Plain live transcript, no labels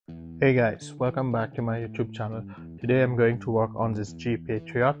Hey guys, welcome back to my YouTube channel. Today I'm going to work on this Jeep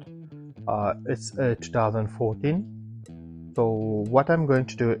Patriot. It's a 2014. So what I'm going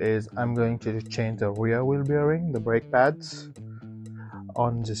to do is I'm going to change the rear wheel bearing, the brake pads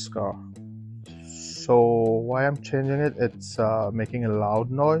on this car. So why I'm changing it, it's making a loud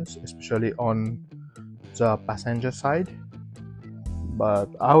noise, especially on the passenger side. But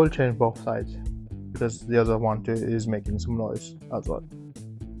I will change both sides because the other one too is making some noise as well.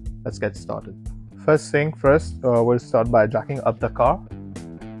 Let's get started. First thing first, we'll start by jacking up the car.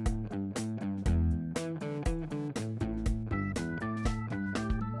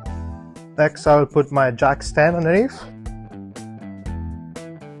 Next, I will put my jack stand underneath.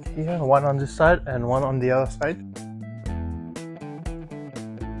 Here, one on this side and one on the other side.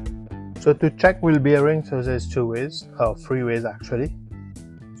 So to check wheel bearing, so there's two ways, three ways actually.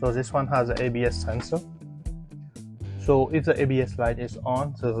 So this one has an ABS sensor. So if the ABS light is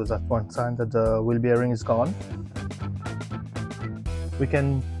on, so that's one sign that the wheel bearing is gone. We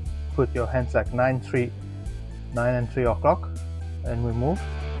can put your hands like 9 and 3 o'clock and we move.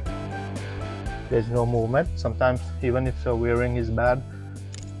 There's no movement. Sometimes even if the bearing is bad,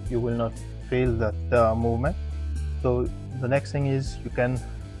 you will not feel that movement. So the next thing is you can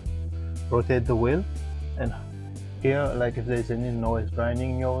rotate the wheel, and here, like if there's any noise,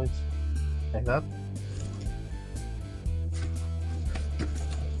 grinding noise, like that.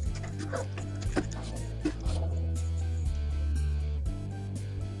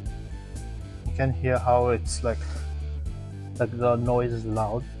 You can hear how it's like the noise is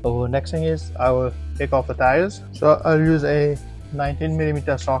loud. So next thing is I will take off the tires. So I'll use a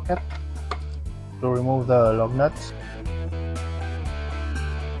 19mm socket to remove the lug nuts.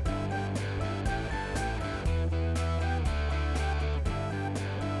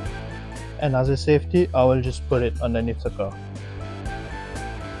 And as a safety, I will just put it underneath the car.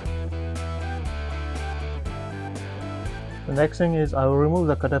 The next thing is I will remove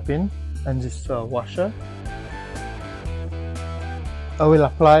the cutter pin and this washer. I will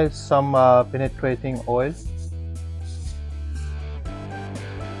apply some penetrating oil.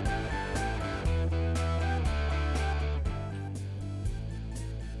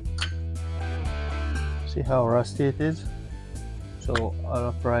 See how rusty it is? So I'll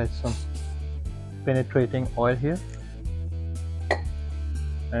apply some penetrating oil here,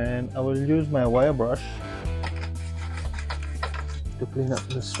 and I will use my wire brush to clean up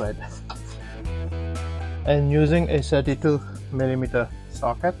this thread. And using a 32mm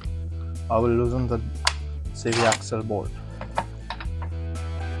socket, I will loosen the CV axle bolt.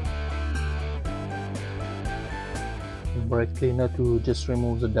 Brake cleaner to just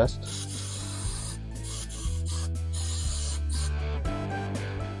remove the dust.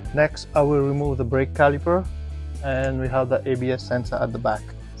 Next, I will remove the brake caliper, and we have the ABS sensor at the back.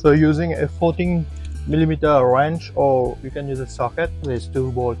 So using a 14mm wrench, or you can use a socket, there's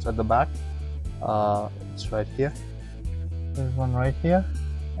two bolts at the back. It's right here. There's one right here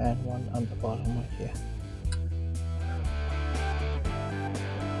and one on the bottom right here.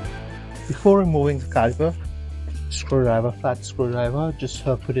 Before removing the caliper, flat screwdriver, just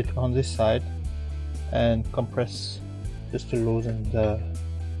put it on this side and compress just to loosen the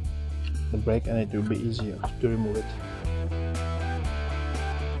brake, and it will be easier to remove it.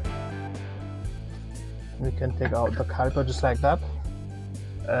 We can take out the caliper just like that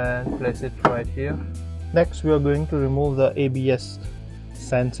and place it right here. Next, we are going to remove the ABS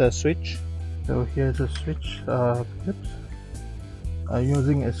sensor switch. So here's the switch clips. I'm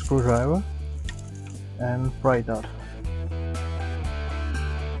using a screwdriver and pry it out.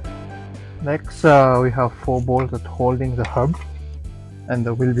 Next, we have 4 bolts that holding the hub and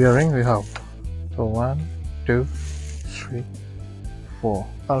the wheel bearing. We have 1, 2, 3, 4.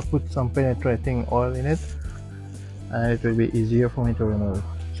 I'll put some penetrating oil in it, and it will be easier for me to remove.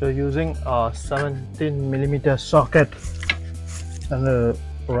 So using a 17mm socket and a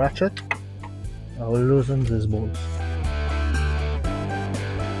ratchet, I will loosen these bolts.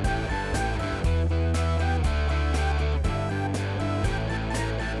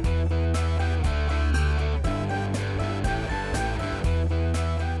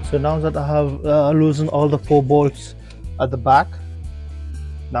 So now that I have loosened all the 4 bolts at the back,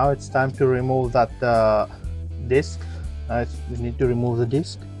 now it's time to remove that disc. We need to remove the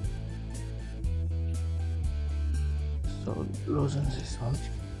disc. So loosen this one.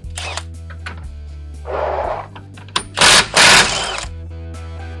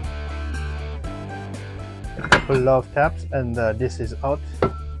 A couple of taps and this is out.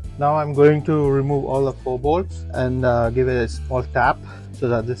 Now I'm going to remove all the 4 bolts and give it a small tap so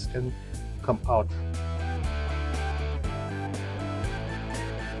that this can come out.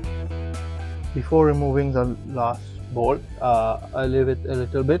 Before removing the last bolt, I leave it a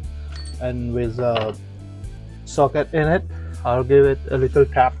little bit, and with a socket in it, I'll give it a little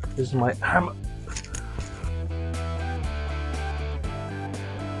tap. This is my hammer.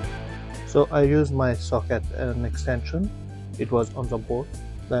 So I use my socket and extension. It was on the bolt.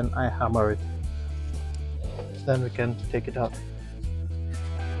 Then I hammer it. Then we can take it out.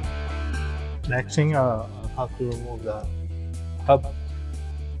 Next thing, I'll have to remove the hub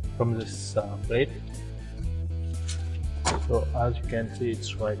from this plate. So as you can see,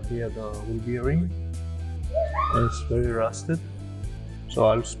 it's right here, the wheel bearing. And it's very rusted. So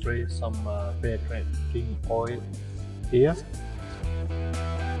I'll spray some Patriot oil here.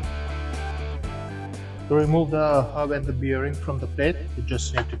 To remove the hub and the bearing from the plate, you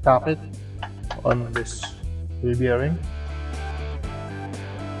just need to tap it on this wheel bearing.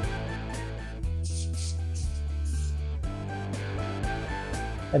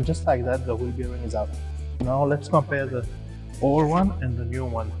 And just like that, the wheel bearing is out. Now let's compare the old one and the new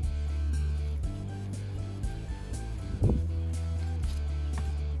one.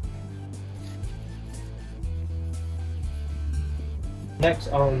 Next,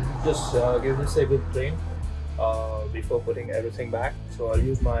 I'll just give this a good clean before putting everything back. So I'll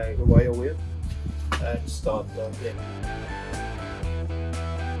use my wire wheel and start the cleaning.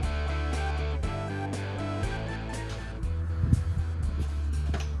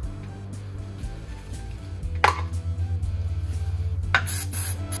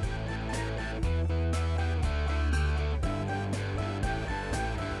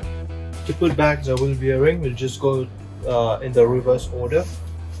 To put back the wheel bearing, we'll just go in the reverse order.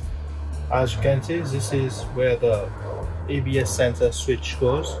 As you can see, this is where the ABS sensor switch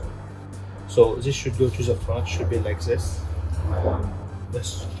goes. So this should go to the front, should be like this.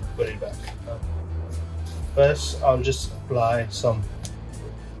 Let's put it back. First, I'll just apply some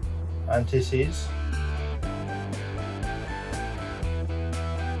anti-seize.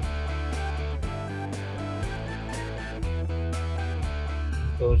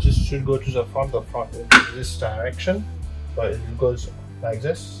 So this should go to the front in this direction, but it goes like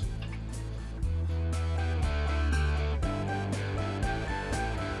this.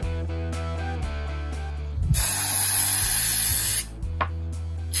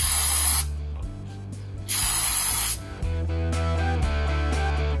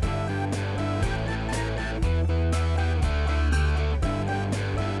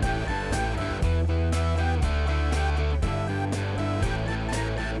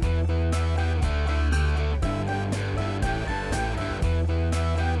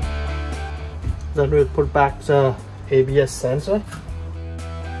 Then we'll put back the ABS sensor.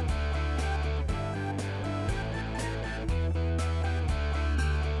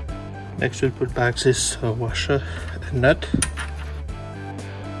 Next we'll put back this washer and nut.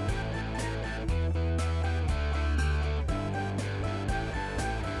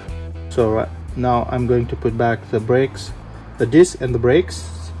 So right now I'm going to put back the brakes, the disc and the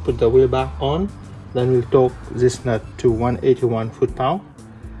brakes, put the wheel back on. Then we'll torque this nut to 181 foot-pound.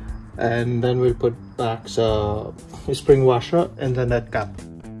 And then we'll put back the spring washer and the nut cap.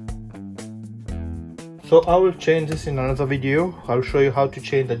 So I will change this in another video. I'll show you how to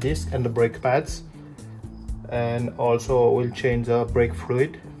change the disc and the brake pads, and also we'll change the brake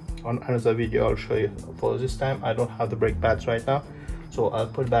fluid on another video. I'll show you. For this time I don't have the brake pads right now, so I'll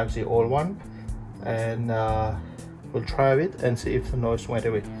put back the old one and we'll try it and see if the noise went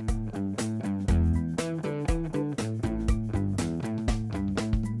away.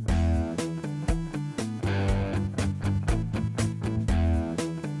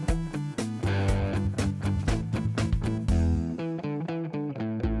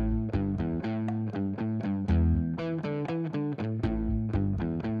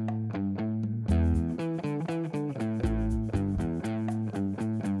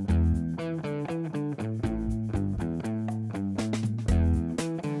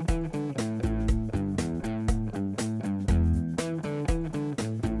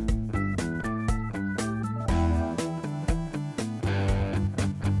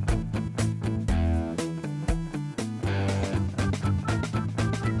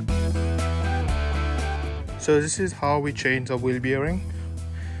 So this is how we change the wheel bearing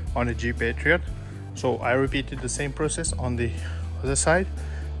on a Jeep Patriot. So I repeated the same process on the other side,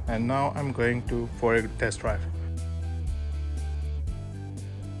 and now I'm going for a test drive.